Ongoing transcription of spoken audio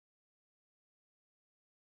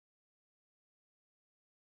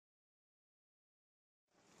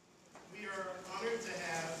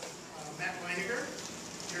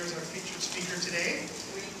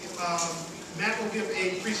will give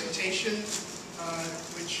a presentation,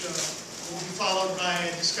 which will be followed by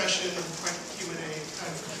a discussion and Q&A,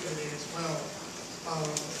 time for Q&A as well,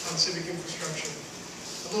 on civic infrastructure.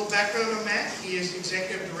 A little background on Matt. He is the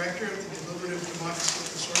Executive Director of the Deliberative Democracy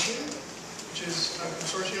Consortium, which is a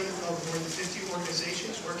consortium of more than 50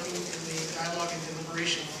 organizations working in the dialogue and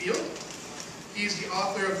deliberation field. He is the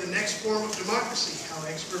author of The Next Form of Democracy, How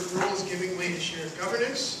Expert Rule is Giving Way to Shared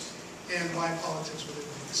Governance, and Why Politics Will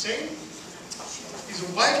Remain the Same. He's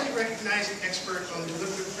a widely recognized expert on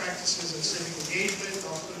deliberative practices and civic engagement,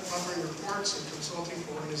 offering reports and consulting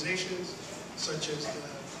for organizations such as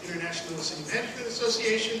the International City Management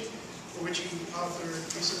Association, for which he authored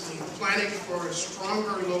recently Planning for a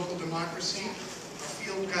Stronger Local Democracy, a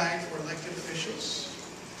field guide for elected officials.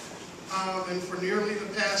 And for nearly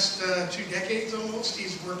the past 2 decades almost,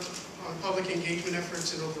 he's worked on public engagement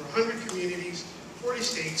efforts in over 100 communities, 40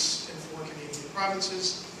 states, and 4 Canadian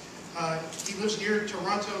provinces. He lives near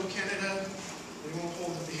Toronto, Canada. We won't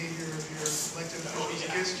hold the behavior of your elected officials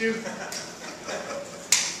against you.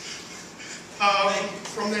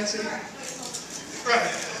 From that city?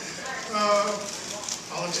 Right.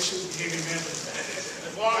 Politicians behaving badly.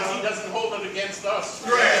 As long as he doesn't hold it against us.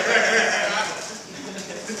 Right.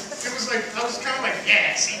 It was like, I was kind of like,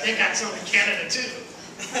 yeah, see, they got some in Canada too.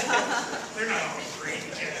 They're not always great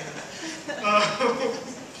in Canada.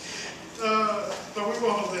 But we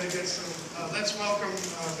won't hold it against them. Let's welcome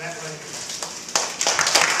Matt Leighninger.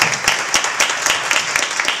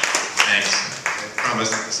 Thanks. I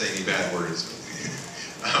promise not to say any bad words.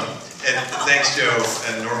 And thanks, Joe,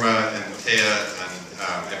 and Norma, and Thea,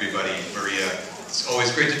 and everybody, Maria. It's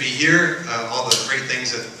always great to be here. All the great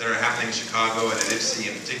things that are happening in Chicago and at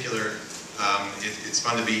IPCE in particular. It's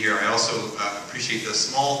fun to be here. I also appreciate the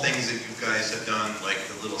small things that you guys have done, like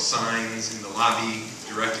the little signs in the lobby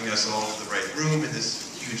directing us all to the right room in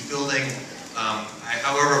this huge building. I,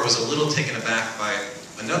 however, was a little taken aback by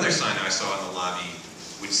another sign I saw in the lobby,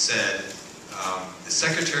 which said, the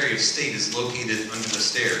Secretary of State is located under the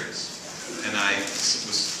stairs. And I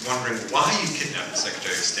was wondering why you kidnapped the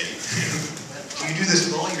Secretary of State. Do you do this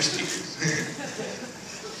with all your speakers?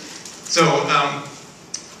 So,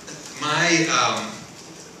 my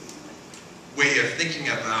way of thinking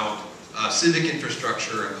about civic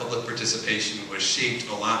infrastructure and public participation was shaped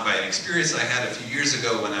a lot by an experience I had a few years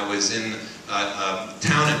ago when I was in a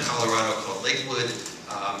town in Colorado called Lakewood.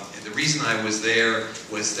 The reason I was there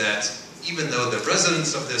was that even though the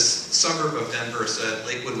residents of this suburb of Denver said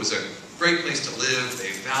Lakewood was a great place to live,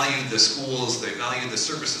 they valued the schools, they valued the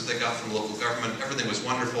services they got from local government, everything was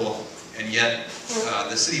wonderful, and yet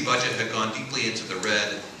the city budget had gone deeply into the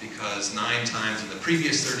red because 9 times in the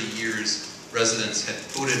previous 30 years, residents had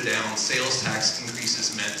voted down sales tax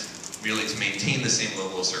increases meant merely to maintain the same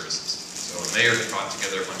level of services. So the mayor had brought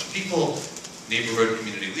together a bunch of people, neighborhood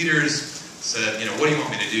community leaders, said, you know, what do you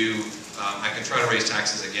want me to do? I can try to raise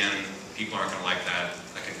taxes again. People aren't going to like that.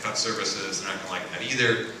 I can cut services. They're not going to like that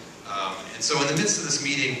either. And so in the midst of this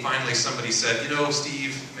meeting, finally somebody said, you know,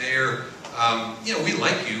 Steve, Mayor, you know, we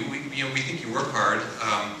like you. We think you work hard.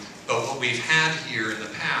 But what we've had here in the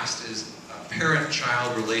past is a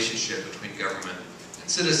parent-child relationship between government and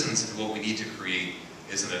citizens, and what we need to create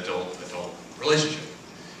is an adult-adult relationship.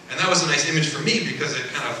 And that was a nice image for me because it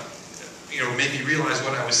kind of, you know, made me realize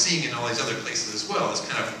what I was seeing in all these other places as well, this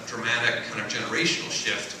kind of dramatic, kind of generational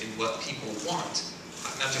shift in what people want,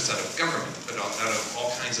 not just out of government, but out of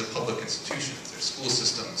all kinds of public institutions, their school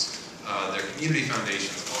systems, their community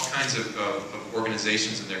foundations, all kinds of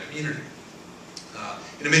organizations in their community.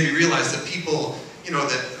 And it made me realize that people, you know,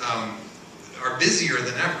 that are busier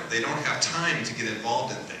than ever. They don't have time to get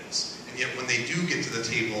involved in things. And yet when they do get to the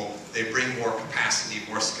table, they bring more capacity,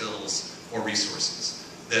 more skills, more resources.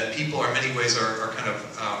 That people in many ways are kind of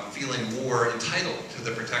feeling more entitled to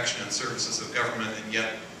the protection and services of government, and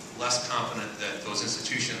yet less confident that those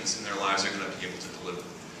institutions in their lives are going to be able to deliver.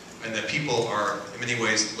 And that people are in many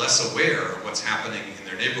ways less aware of what's happening in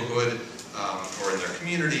their neighborhood or in their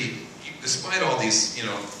community, despite all these, you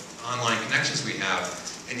know, online connections we have.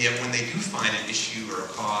 And yet when they do find an issue or a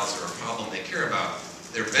cause or a problem they care about,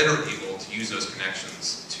 they're better able to use those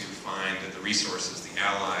connections to find the resources, the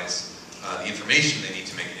allies, the information they need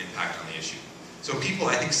to make an impact on the issue. So people,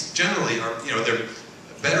 I think, generally are, you know, they're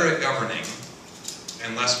better at governing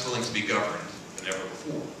and less willing to be governed than ever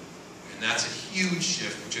before. And that's a huge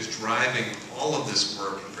shift, which is driving all of this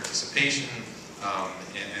work and participation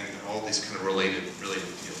and all these kind of related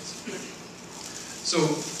fields. So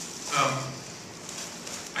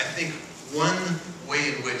I think one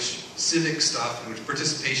way in which civic stuff, in which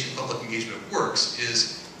participation, public engagement works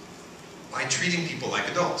is by treating people like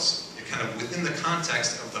adults. It kind of within the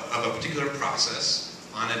context of a particular process,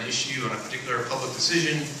 on an issue, on a particular public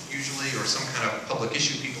decision, usually, or some kind of public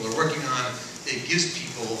issue people are working on, it gives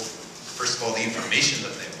people, first of all, the information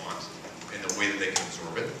that they want in the way that they can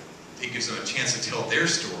absorb it. It gives them a chance to tell their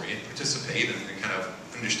story and participate and kind of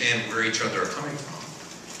understand where each other are coming from.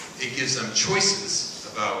 It gives them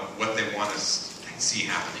choices about what they want to see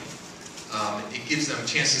happening. It gives them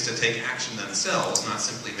chances to take action themselves, not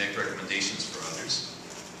simply make recommendations for others.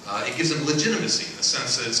 It gives them legitimacy in the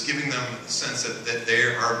sense that it's giving them a sense that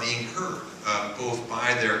they are being heard, both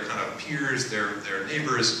by their kind of peers, their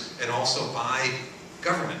neighbors, and also by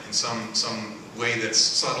government in some way that's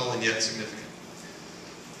subtle and yet significant.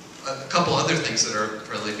 A couple other things that are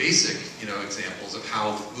fairly basic, examples of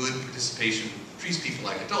how good participation treats people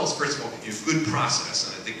like adults. First of all, good process,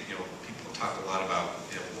 and I think people talked a lot about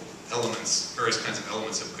elements, various kinds of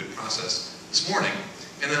elements of good process this morning,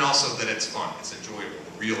 and then also that it's fun, it's enjoyable,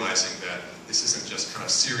 realizing that this isn't just kind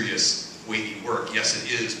of serious, weighty work. Yes,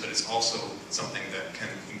 it is, but it's also something that can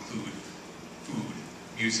include food,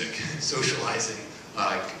 music, socializing,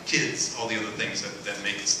 kids, all the other things that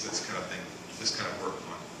makes this kind of work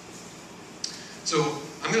fun. So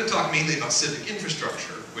I'm going to talk mainly about civic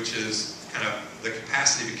infrastructure, which is kind of the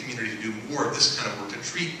capacity of a community to do more of this kind of work, to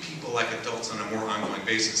treat people like adults on a more ongoing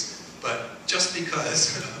basis. But just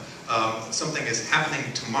because something is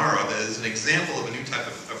happening tomorrow that is an example of a new type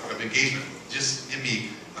of engagement, just give me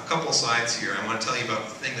a couple slides here. I want to tell you about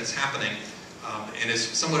the thing that's happening, and it's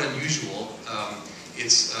somewhat unusual.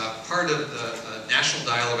 It's part of the National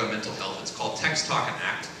Dialogue on Mental Health. It's called Text, Talk, and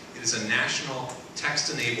Act. It is a national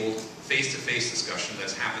text-enabled, face-to-face discussion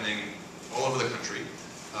that's happening all over the country.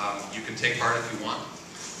 You can take part if you want.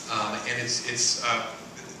 And it's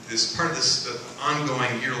this part of this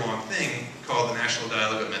ongoing year-long thing called the National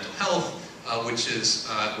Dialogue on Mental Health, which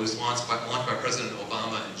was launched by President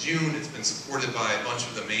Obama in June. It's been supported by a bunch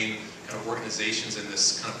of the main kind of organizations in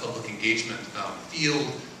this kind of public engagement field.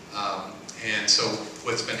 And so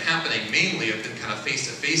what's been happening mainly have been kind of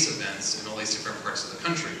face-to-face events in all these different parts of the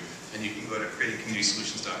country. And you can go to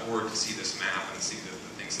creatingcommunitysolutions.org to see this map and see the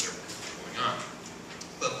things that are going on.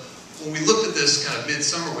 But when we looked at this kind of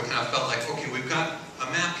midsummer, we kind of felt like, okay, we've got a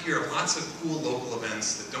map here of lots of cool local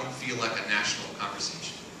events that don't feel like a national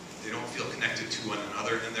conversation. They don't feel connected to one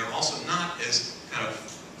another, and they're also not as kind of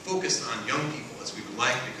focused on young people as we would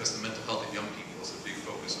like, because the mental health of young people is a big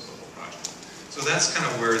focus of the whole project. So that's kind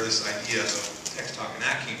of where this idea of Text, Talk, and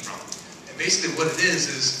Act came from. And basically what it is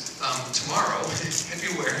tomorrow,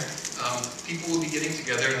 everywhere, people will be getting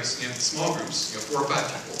together in small groups, 4 or 5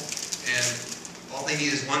 people, and all they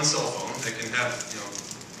need is one cell phone. They can have,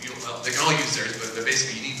 they can all use theirs, but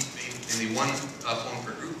basically you need maybe one phone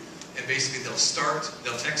per group. And basically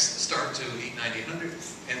they'll text start to 890-800,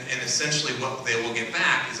 and essentially what they will get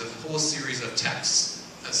back is a whole series of texts.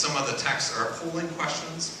 Some of the texts are polling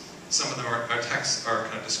questions, some of them are texts are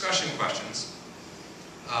kind of discussion questions.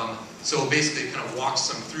 So basically it kind of walks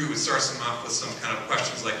them through, it starts them off with some kind of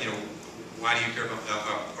questions like, why do you care about,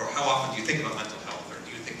 or how often do you think about mental health, or do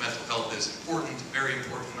you think mental health is important, very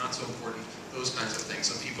important, not so important, those kinds of things.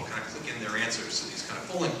 So people kind of click in their answers to these kind of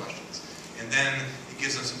polling questions. And then it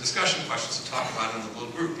gives them some discussion questions to talk about in the little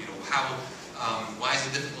group. Why is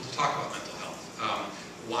it difficult to talk about mental health?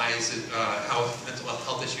 Why is it, how mental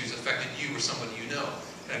health issues affected you or somebody you know?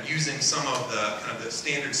 Kind of using some of the kind of the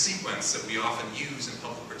standard sequence that we often use in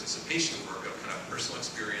public participation work of kind of personal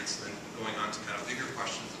experience, and then going on to kind of bigger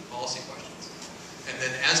questions and policy questions. And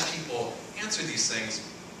then as people answer these things,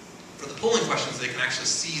 for the polling questions, they can actually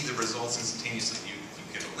see the results instantaneously. You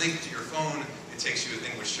get a link to your phone. It takes you a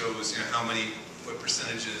thing which shows what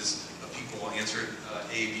percentages of people answered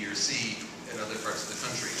A, B, or C in other parts of the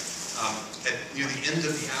country. At near the end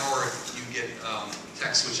of the hour, you get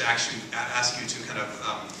texts which actually ask you to kind of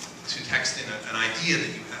to text in an idea that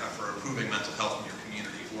you have for improving mental health in your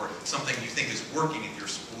community, or something you think is working in your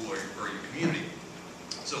school or your community.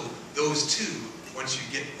 So those two, once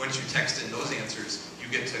you text in those answers, you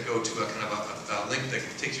get to go to a kind of a link that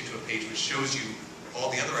takes you to a page which shows you all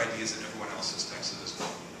the other ideas that everyone else has texted as well.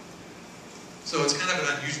 So it's kind of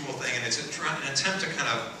an unusual thing, and it's an attempt to kind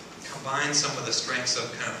of combine some of the strengths of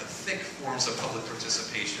kind of the thick forms of public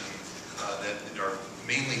participation that are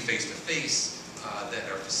mainly face-to-face, that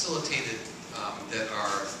are facilitated, that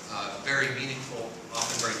are very meaningful,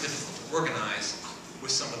 often very difficult to organize,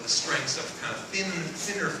 with some of the strengths of kind of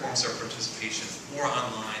thinner forms of participation, more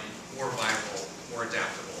online, more viral, more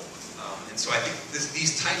adaptable. And so I think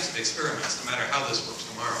these types of experiments, no matter how this works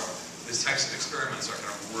tomorrow, these types of experiments are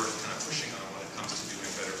kind of worth kind of pushing on when it comes to doing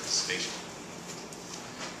better participation.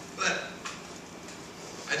 But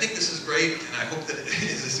I think this is great, and I hope that it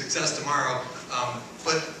is a success tomorrow,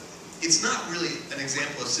 but it's not really an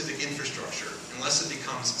example of civic infrastructure unless it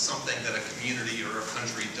becomes something that a community or a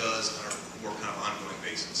country does on a more kind of ongoing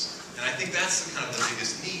basis. And I think that's the kind of the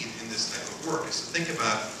biggest need in this type of work, is to think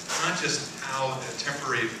about not just how, on a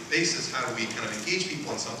temporary basis, how do we kind of engage people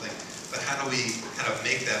in something, but how do we kind of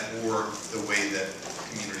make that more the way that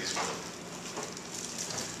communities work.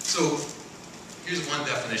 So here's one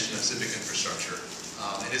definition of civic infrastructure,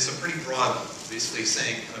 and it's a pretty broad one, basically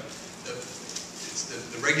saying kind of it's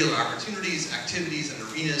the regular opportunities, activities, and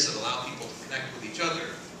arenas that allow people to connect with each other,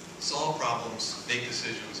 solve problems, make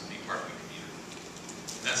decisions, and be part of a community.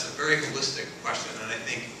 And that's a very holistic question, and I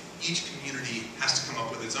think each community has to come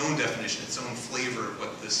up with its own definition, its own flavor of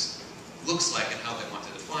what this looks like and how they want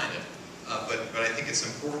to define it. But I think it's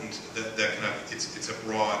important that kind of it's a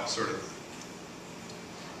broad sort of.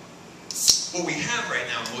 What we have right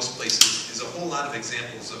now in most places is a whole lot of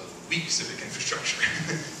examples of weak civic infrastructure.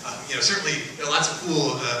 Certainly there are lots of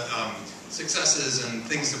cool successes and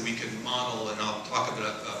things that we can model, and I'll talk about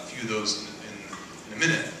a few of those in a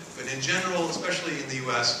minute. But in general, especially in the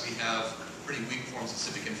US, we have pretty weak forms of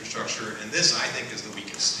civic infrastructure, and this, I think, is the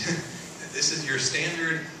weakest. This is your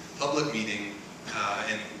standard public meeting,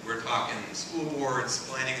 and we're talking school boards,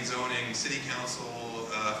 planning and zoning, city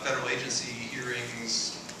council, federal agency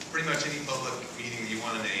hearings, pretty much any public meeting you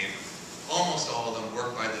want to name. Almost all of them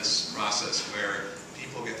work by this process where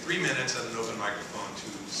people get 3 minutes at an open microphone to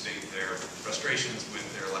state their frustrations with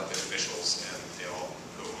their elected officials, and they all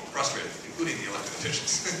go home frustrated, including the elected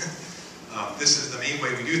officials. This is the main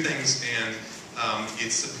way we do things, and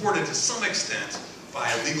it's supported to some extent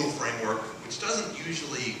by a legal framework, which doesn't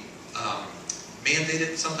usually mandate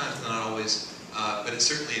it, sometimes not always, but it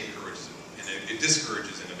certainly encourages it, and it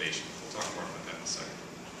discourages innovation. We'll talk more about that in a second.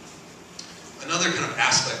 Another kind of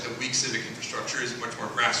aspect of weak civic infrastructure is much more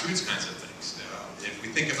grassroots kinds of things. If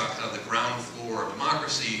we think about kind of the ground floor of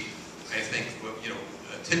democracy, I think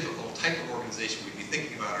a typical type of organization we'd be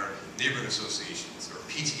thinking about are neighborhood associations or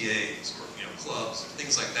PTAs or clubs, or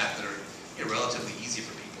things like that that are relatively easy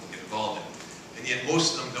for people to get involved in. And yet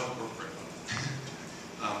most of them don't work very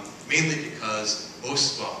well. Mainly because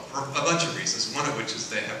for a bunch of reasons, one of which is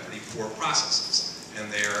they have pretty poor processes. And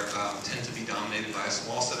they tend to be dominated by a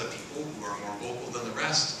small set of people who are more vocal than the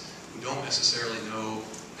rest, who don't necessarily know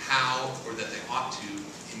how or that they ought to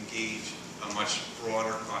engage a much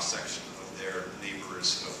broader cross-section of their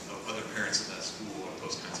neighbors, of other parents in that school, or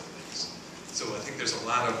those kinds of things. So I think there's a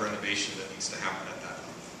lot of renovation that needs to happen at that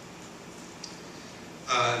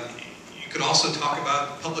level. You could also talk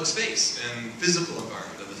about public space and physical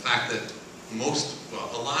environment, and the fact that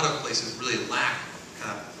a lot of places really lack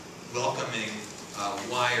kind of welcoming,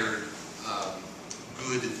 wired,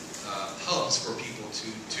 good hubs for people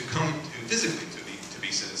to come to physically to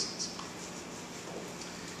be citizens.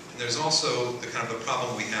 And there's also the kind of the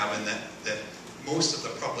problem we have in that most of the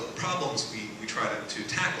public problems we try to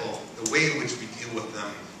tackle, the way in which we deal with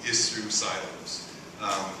them is through silos.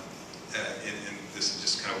 And this is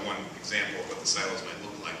just kind of one example of what the silos might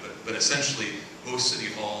look like. But essentially, most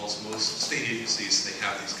city halls, most state agencies, they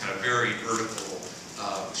have these kind of very vertical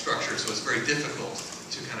structure, so it's very difficult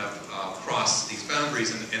to kind of cross these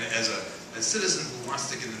boundaries. And as a citizen who wants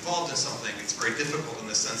to get involved in something, it's very difficult in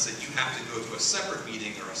the sense that you have to go to a separate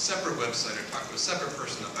meeting or a separate website or talk to a separate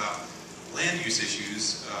person about land use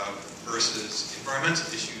issues versus environmental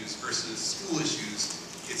issues versus school issues.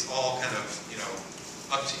 It's all kind of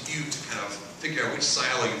up to you to kind of figure out which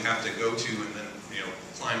silo you have to go to and then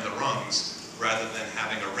climb the rungs, rather than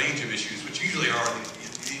having a range of issues, which usually are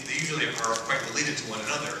quite related to one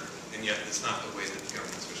another, and yet it's not the way that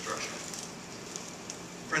governments are structured.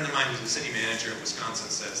 A friend of mine who's a city manager in Wisconsin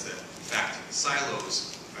says that, in fact,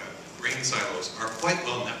 silos, grain silos, are quite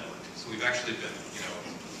well networked. So we've actually been,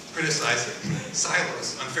 criticizing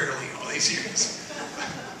silos unfairly all these years.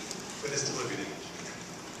 But it's deliberate image.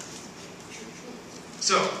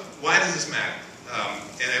 So, why does this matter?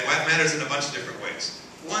 And it matters in a bunch of different ways.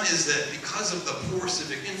 One is that because of the poor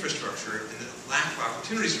civic infrastructure and the lack of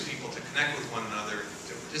opportunities for people to connect with one another,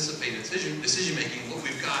 to participate in decision making, what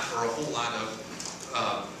we've got are a whole lot of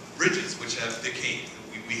bridges which have decayed.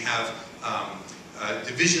 We have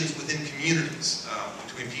divisions within communities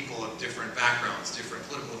between people of different backgrounds, different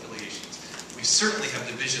political affiliations. We certainly have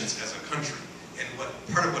divisions as a country. And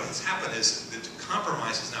part of what has happened is that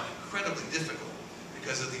compromise is now incredibly difficult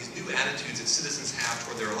because of these new attitudes that citizens have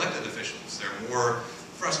toward their elected officials. They're more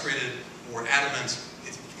frustrated, more adamant.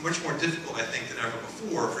 It's much more difficult, I think, than ever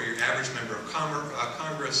before for your average member of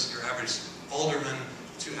Congress, your average alderman,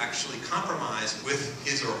 to actually compromise with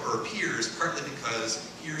his or her peers, partly because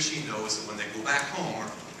he or she knows that when they go back home or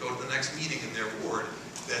go to the next meeting in their ward,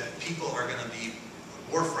 that people are going to be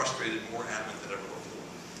more frustrated, more adamant than ever before.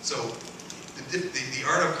 So the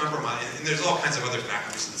art of compromise, and there's all kinds of other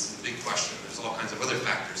factors, this is a big question, there's all kinds of other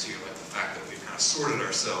factors here, like the fact that we've kind of sorted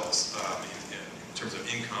ourselves in terms of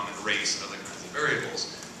income and race and other kinds of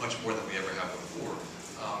variables, much more than we ever have before.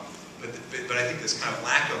 But I think this kind of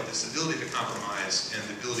lack of this ability to compromise and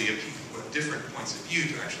the ability of people who have different points of view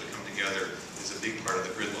to actually come together is a big part of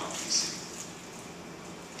the gridlock we see.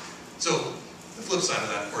 So the flip side of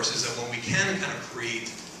that, of course, is that when we can kind of create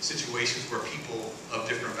situations where people of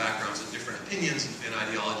different backgrounds and different opinions and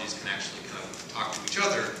ideologies can actually kind of talk to each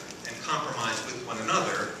other and compromise with one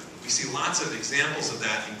another, we see lots of examples of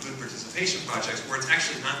that in good participation projects where it's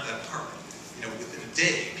actually not that hard. You know, within a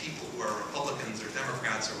day, people who are Republicans or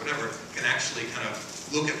Democrats or whatever can actually kind of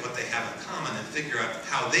look at what they have in common and figure out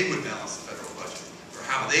how they would balance the federal budget or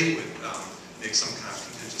how they would make some kind of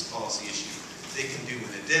contentious policy issue. They can do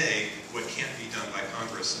in a day what can't be done by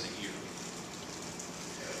Congress in a year.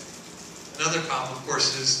 Another problem, of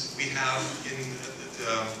course, is we have in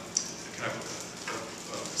kind of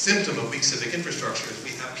a symptom of weak civic infrastructure is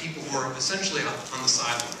we have people who are essentially on the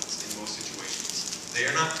sidelines in most situations. They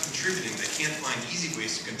are not contributing. They can't find easy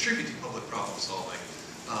ways to contribute to public problem solving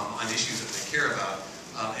on issues that they care about.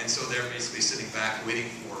 And so they're basically sitting back waiting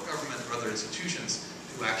for government or other institutions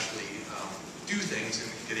to actually do things and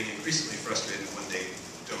getting increasingly frustrated when they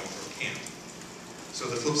don't or can't. So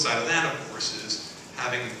the flip side of that, of course, is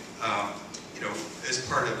having, you know, as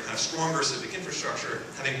part of kind of stronger civic infrastructure,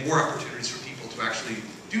 having more opportunities for people to actually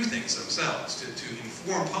do things themselves, to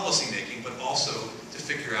inform policymaking, but also to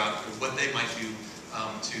figure out what they might do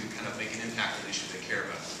to kind of make an impact on the issue they care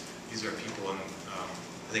about. These are people in,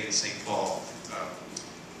 I think in St. Paul,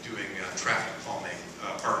 doing traffic calming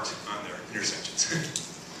art on their intersections.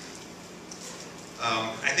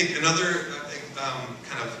 I think another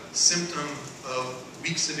kind of symptom of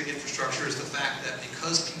weak civic infrastructure is the fact that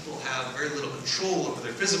because people have very little control over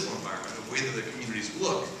their physical environment, the way that their communities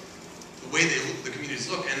look, the way the communities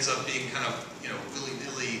look ends up being kind of, you know,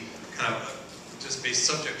 willy-nilly, kind of just based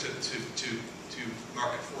subject to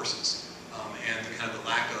market forces, and the kind of the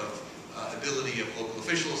lack of ability of local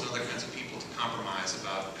officials and other kinds of people to compromise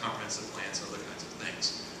about comprehensive plans and other kinds of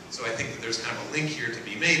things. So I think that there's kind of a link here to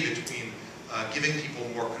be made between giving people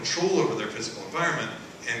more control over their physical environment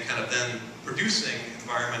and kind of then producing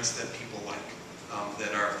environments that people like,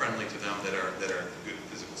 that are friendly to them, that are good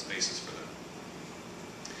physical spaces for them.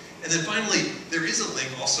 And then finally, there is a link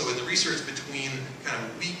also in the research between kind of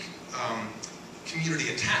weak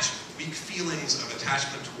community attachment, weak feelings of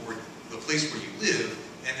attachment toward the place where you live,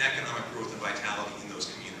 and economic growth and vitality in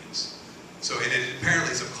those communities. So it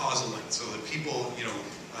apparently is a causal link. So that people, you know,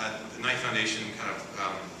 the Knight Foundation kind of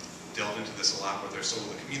delved into this a lot with their Soul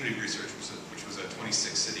of the Community research, which was a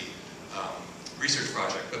 26-city research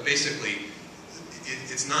project. But basically,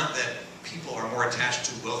 it's not that people are more attached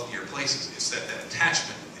to wealthier places. It's that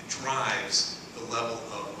attachment drives the level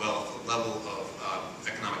of wealth, the level of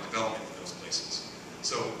economic development in those places.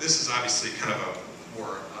 So this is obviously kind of a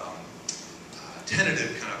more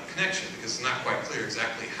tentative kind of connection because it's not quite clear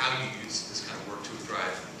exactly how you use this kind of work to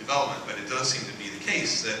drive development, but it does seem to be the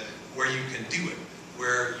case that where you can do it,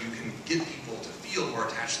 where you can get people to feel more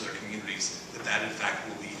attached to their communities, that in fact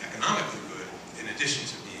will be economically good in addition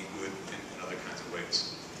to being good in other kinds of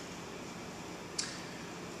ways.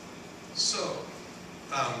 So,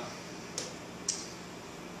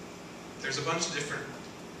 there's a bunch of different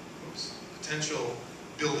potential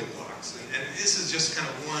building blocks, and this is just kind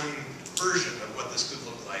of one version of what this could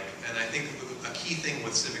look like. And I think a key thing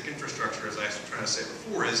with civic infrastructure, as I was trying to say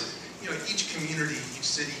before, is, you know, each community, each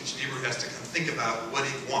city, each neighborhood has to kind of think about what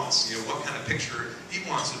it wants. You know, what kind of picture it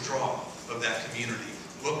wants to draw of that community,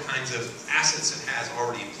 what kinds of assets it has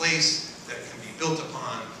already in place that can be built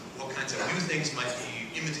upon, what kinds of new things might be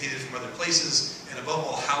imitated from other places, and above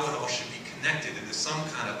all, how it all should be connected into some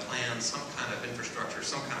kind of plan, some kind of infrastructure,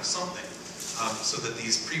 some kind of something, so that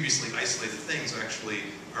these previously isolated things actually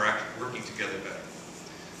are working together better.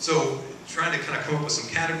 So, trying to kind of come up with some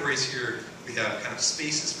categories here, we have kind of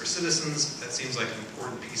spaces for citizens. That seems like an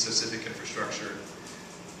important piece of civic infrastructure.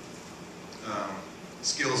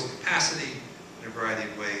 Skills and capacity in a variety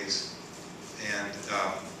of ways, and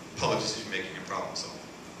public decision making and problem solving.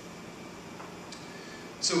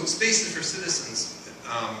 So spaces for citizens,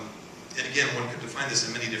 and again, one could define this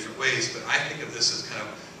in many different ways, but I think of this as kind of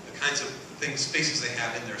the kinds of things, spaces they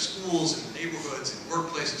have in their schools, in neighborhoods, in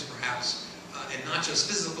workplaces perhaps, and not just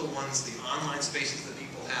physical ones, the online spaces that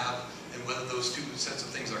people have, and whether those two sets of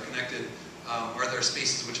things are connected, Are there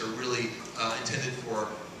spaces which are really intended for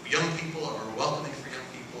young people or welcoming for young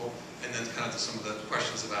people? And then kind of some of the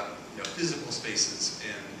questions about physical spaces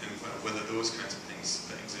and whether those kinds of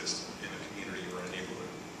things exist in a community or in a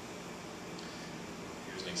neighborhood.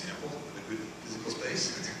 Here's an example of a good physical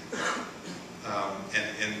space.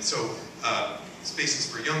 So spaces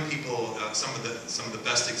for young people, some of the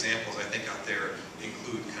best examples I think out there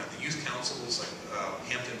include kind of the youth councils, like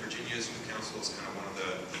Hampton, Virginia's youth council is kind of one of the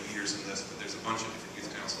leaders in this, but there's a bunch of different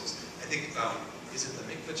youth councils. I think, is it the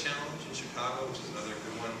Mikvah Challenge in Chicago, which is another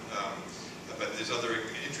good one? But there's other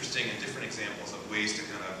interesting and different examples of ways to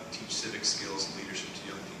kind of teach civic skills and leadership to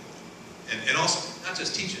young people. And also, not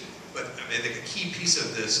just teach it, but I think a key piece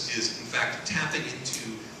of this is, in fact, tapping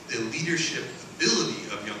into the leadership ability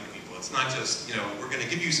of young people. It's not just, we're going to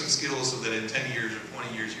give you some skills so that in 10 years or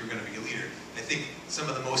 20 years you're going to be a leader. I think some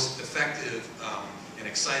of the most effective and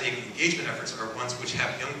exciting engagement efforts are ones which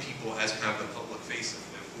have young people as kind of the public face of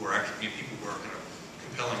it, who are actually people who are kind of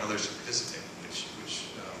compelling others to participate, which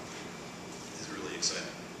is really exciting.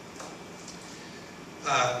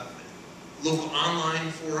 Local online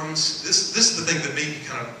forums. This is the thing that may be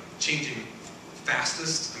kind of changing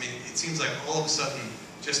fastest. I mean, it seems like all of a sudden,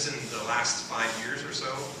 just in the last 5 years or so,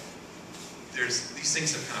 these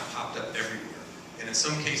things have kind of popped up everywhere. And in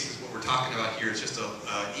some cases, what we're talking about here is just an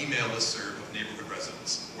email listserv of neighborhood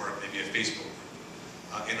residents, or maybe a Facebook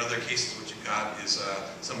group. In other cases, what you've got is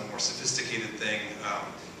some more sophisticated thing,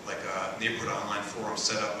 like a neighborhood online forum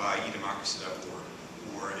set up by eDemocracy.org,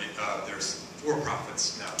 or there's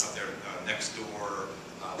for-profits now out there, next door,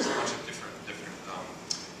 there's a bunch of different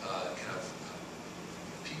kind of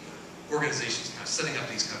people, organizations kind of setting up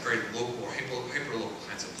these kind of very local or hyper-local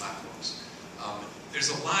kinds of platforms.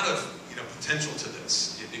 There's a lot of potential to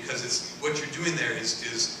this, because what you're doing there is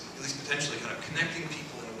at least potentially kind of connecting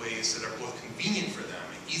people in ways that are both convenient for them,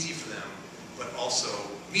 easy for them, but also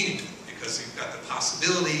meaningful, because you've got the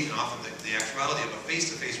possibility and often the actuality of a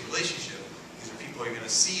face-to-face relationship. These are people you're going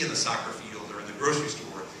to see in the soccer field or in the grocery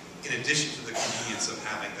store, in addition to the convenience of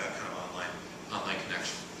having that kind of online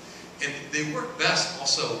connection. And they work best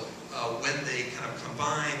also when they kind of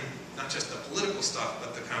combine not just the political stuff,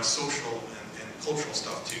 but the kind of social and cultural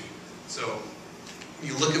stuff too. So when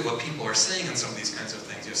you look at what people are saying on some of these kinds of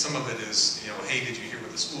things, some of it is, hey, did you hear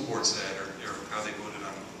what the school board said, or how they voted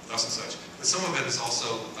on thus and such. But some of it is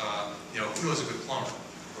also, who knows a good plumber,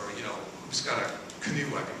 or who's got a canoe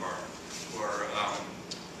I can borrow, or a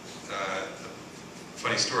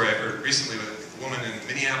funny story I heard recently with a woman in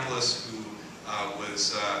Minneapolis who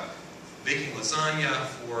was baking lasagna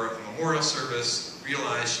for a memorial service,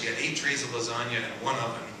 realized she had 8 trays of lasagna in one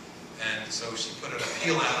oven, and so she put an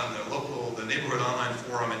appeal out on the neighborhood online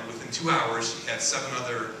forum, and within 2 hours she had 7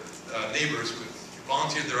 other neighbors who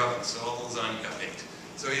volunteered their ovens, so all the lasagna got baked.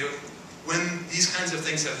 So when these kinds of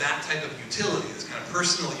things have that type of utility, this kind of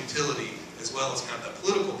personal utility, as well as kind of the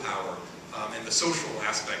political power and the social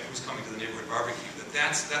aspect, who's coming to the neighborhood barbecue,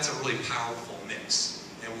 that's a really powerful mix.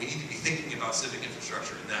 And we need to be thinking about civic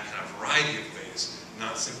infrastructure in that kind of variety of ways,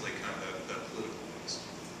 not simply kind of the political ways.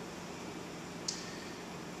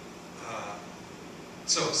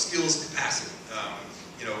 So skills capacity.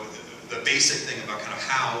 The basic thing about kind of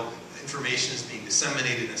how information is being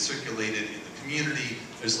disseminated and circulated in the community.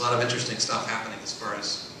 There's a lot of interesting stuff happening as far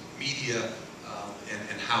as media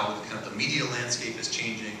and how kind of the media landscape is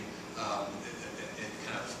changing and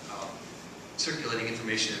kind of circulating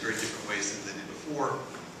information in very different ways than they did before.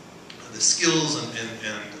 The skills and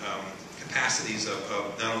capacities of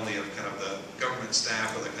not only of kind of the government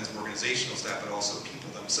staff or the kinds of organizational staff, but also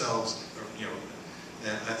people themselves, or,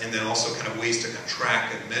 and then also kind of ways to kind of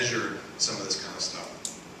track and measure some of this kind of stuff.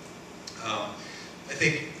 I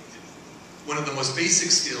think one of the most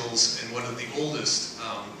basic skills and one of the oldest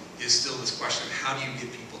is still this question of how do you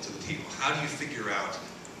get people to the table? How do you figure out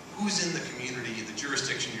who's in the community, the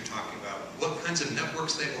jurisdiction you're talking about, what kinds of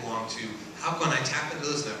networks they belong to, how can I tap into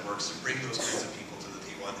those networks to bring those kinds of people to the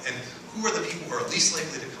table, and who are the people who are least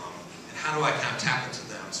likely to come, and how do I kind of tap into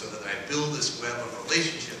them so that I build this web of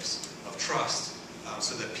relationships, of trust,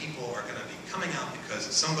 so that people are going to be coming out because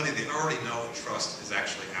somebody they already know and trust has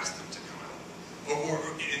actually asked them to come out. Or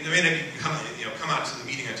it may not be come out to the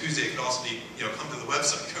meeting on Tuesday. It could also be come to the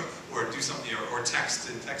website or do something or text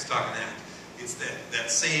talk and act. It's that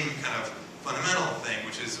same kind of fundamental thing,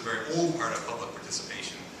 which is a very old part of public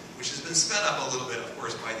participation, which has been sped up a little bit, of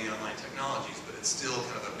course, by the online technologies, but it's still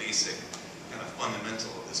kind of a basic kind of fundamental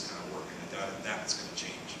of this kind of work, and I doubt that's going to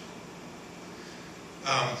change.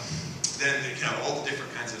 Then kind of all the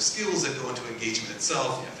different kinds of skills that go into engagement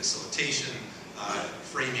itself, facilitation,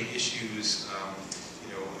 framing issues,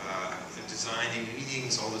 designing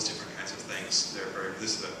meetings, all those different kinds of things. nice.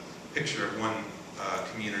 This is a picture of one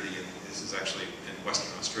community, and this is actually in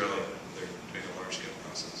Western Australia. They're doing a large-scale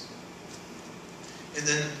process. And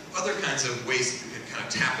then other kinds of ways that you can kind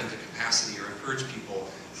of tap into capacity or encourage people,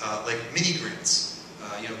 like mini grants.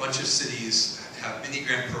 You know, a bunch of cities have mini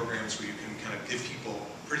grant programs where you can kind of give people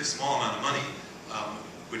a pretty small amount of money,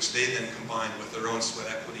 which they then combine with their own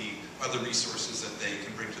sweat equity, other resources that they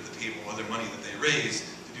can bring to the table, other money that they raise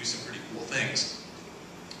to do some pretty cool things.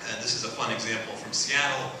 And this is a fun example from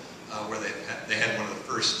Seattle, where they had one of the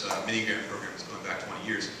first mini grant programs going back 20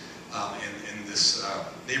 years. In this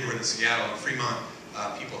neighborhood in Seattle, in Fremont,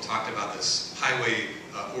 people talked about this highway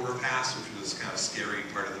overpass, which was kind of a scary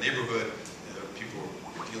part of the neighborhood. People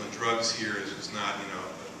were dealing drugs here. It was not, you know,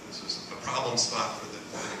 this was a problem spot for the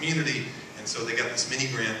community. And so they got this mini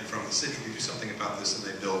grant from the city to do something about this, and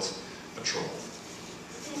they built a troll.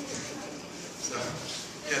 So,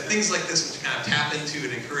 yeah, things like this which kind of tap into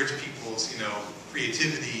and encourage people's, you know,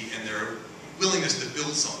 creativity and their willingness to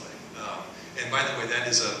build something. And by the way, that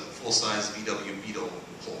is a full-size VW Beetle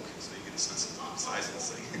Hulk, so you get a sense of the size of this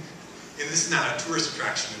thing. And this is not a tourist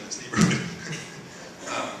attraction in this neighborhood.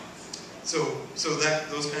 So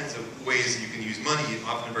those kinds of ways that you can use money,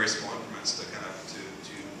 often in very small increments, to kind of to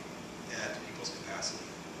add to people's capacity.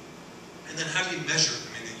 And then how do you measure?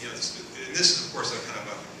 I mean, you know, this is of course a kind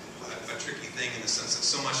of a tricky thing in the sense that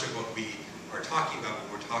so much of what we are talking about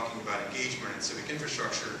when we're talking about engagement and civic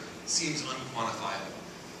infrastructure seems unquantifiable.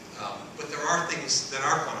 But there are things that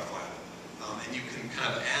are quantifiable, and you can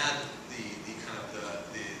kind of add the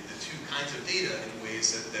two kinds of data in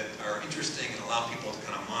ways that are interesting and allow people to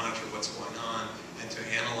kind of monitor what's going on and to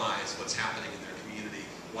analyze what's happening in their community.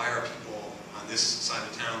 Why are people on this side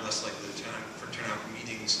of town less likely to turn out for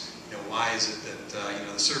meetings? You know, why is it that you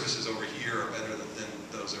know, the services over here are better than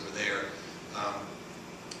those over there?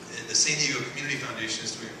 The San Diego Community Foundation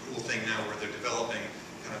is doing a cool thing now where they're developing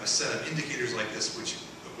kind of a set of indicators like this, which,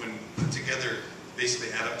 when put together,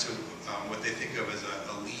 basically add up to what they think of as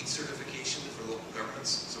a LEED certification for local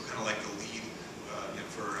governments. So kind of like the LEED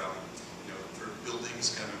for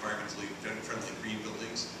buildings, kind of environmentally friendly green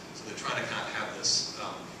buildings. So they're trying to kind of have this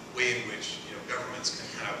way in which, you know, governments can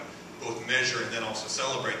kind of both measure and then also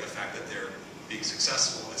celebrate the fact that they're being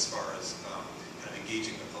successful as far as kind of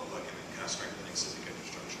engaging the public and kind of strengthening civic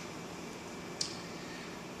infrastructure.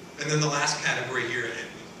 And then the last category here,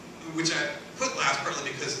 which I put last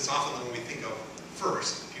partly because it's often the one we think of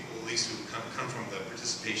first, people at least who come from the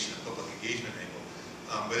participation and public engagement angle,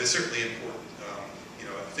 but it's certainly important. You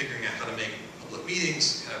know, figuring out how to make public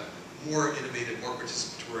meetings kind of more innovative, more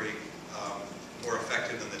participatory, more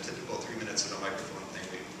effective than the typical 3 minutes at a microphone thing.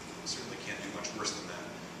 We certainly can't do much worse than that.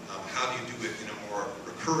 How do you do it in a more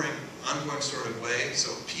recurring, ongoing sort of way? So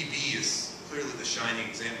PB is clearly the shining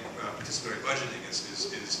example. Participatory budgeting is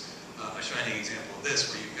a shining example of this,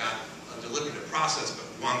 where you've got a deliberative process, but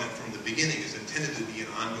one that from the beginning is intended to be an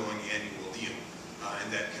ongoing annual deal, and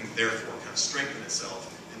that can therefore kind of strengthen itself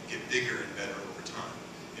and get bigger and better over time.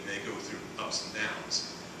 It may go through ups and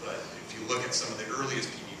downs, but if you look at some of the earliest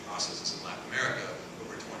PB processes in Latin America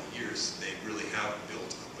over 20 years, they really have built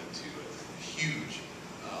up into a huge,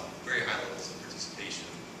 very high levels of participation,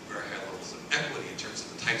 very high levels of equity in terms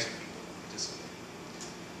of the types of people who participate.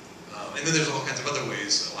 And then there's all kinds of other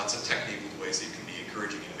ways, lots of tech-enabled ways that you can be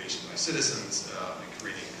encouraging innovation by citizens and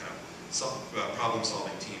creating kind of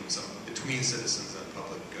problem-solving teams between citizens and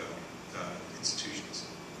public institutions.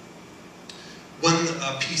 One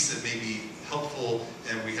piece that may be helpful,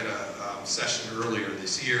 and we had a session earlier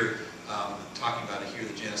this year talking about it here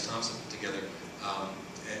that Janice Thompson put together,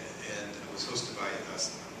 and it was hosted by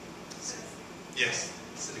yes,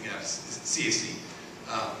 sitting at CAC,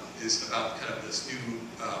 is about kind of this new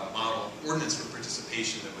model ordinance for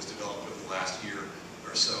participation that was developed over the last year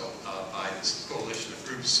or so by this coalition of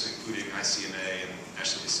groups, including ICMA and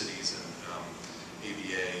National Cities and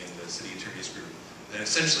ABA and the City Attorneys Group. And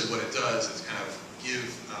essentially what it does is kind of give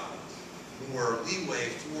more leeway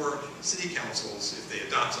for city councils, if they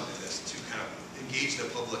adopt something like this, to kind of engage the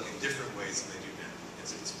public in different ways than they do now.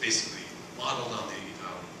 It's basically modeled on the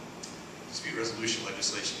dispute resolution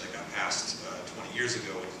legislation that got passed 20 years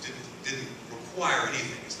ago. It didn't require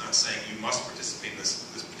anything. It's not saying you must participate in this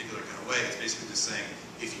particular kind of way. It's basically just saying,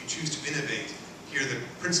 if you choose to innovate, here are the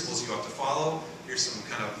principles you have to follow. Here's some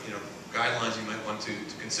kind of guidelines you might want to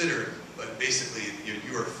consider. But basically,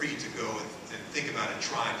 you are free to go and think about and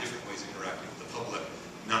try different ways of interacting with the public,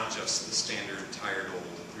 not just the standard, tired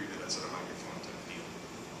old 3 minutes at a microphone type deal.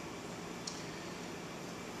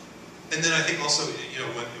 And then I think also,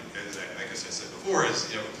 I guess I said before,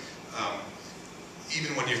 is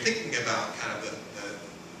even when you're thinking about kind of the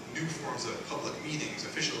new forms of public meetings,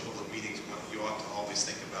 official public meetings,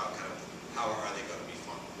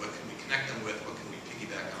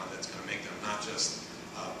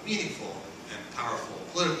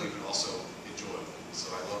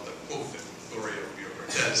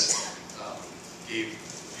 gave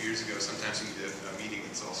a few years ago, sometimes you need a meeting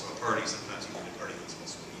that's also a party, sometimes you need a party that's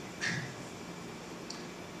also a meeting.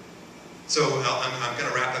 So I'm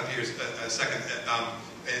going to wrap up here a second.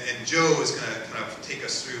 And Joe is going to kind of take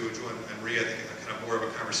us through, Joe and Maria, I think, kind of more of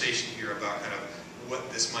a conversation here about kind of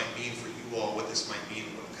what this might mean for you all, what this might mean,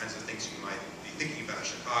 what kinds of things you might be thinking about in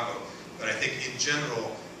Chicago. But I think in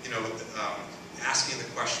general, you know, asking the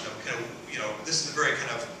question of kind of, you know, this is a very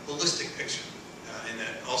kind of holistic picture, and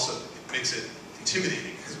that also makes it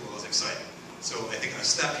intimidating as well as exciting. So I think a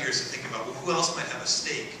step here is to think about, well, who else might have a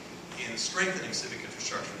stake in strengthening civic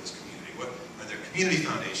infrastructure in this community? What are there community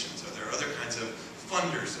foundations? Are there other kinds of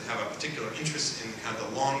funders that have a particular interest in kind of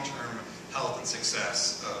the long-term health and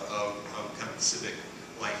success of kind of the civic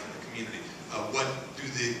life in the community? What do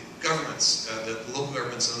the governments, the local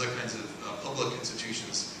governments and other kinds of public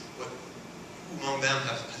institutions, who among them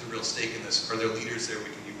has a real stake in this? Are there leaders there we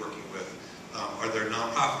can be working with? Are there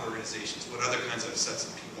nonprofit organizations? What other kinds of sets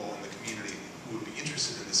of people in the community who would be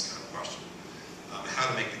interested in this kind of question? How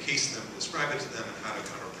to make the case to them, describe it to them, and how to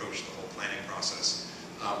kind of approach the whole planning process.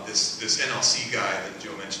 This NLC guide that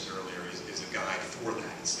Joe mentioned earlier is a guide for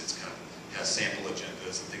that. It's kind of has sample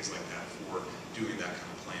agendas and things like that for doing that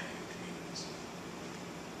kind of planning in communities.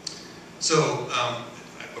 So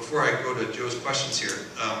before I go to Joe's questions here,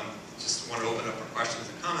 just want to open up for questions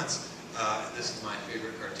and comments. This is my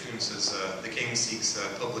favorite cartoon. It says, the king seeks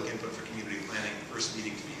public input for community planning, first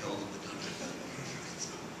meeting to be held in the dungeon.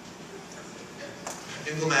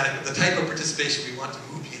 Emblematic of the type of participation we want to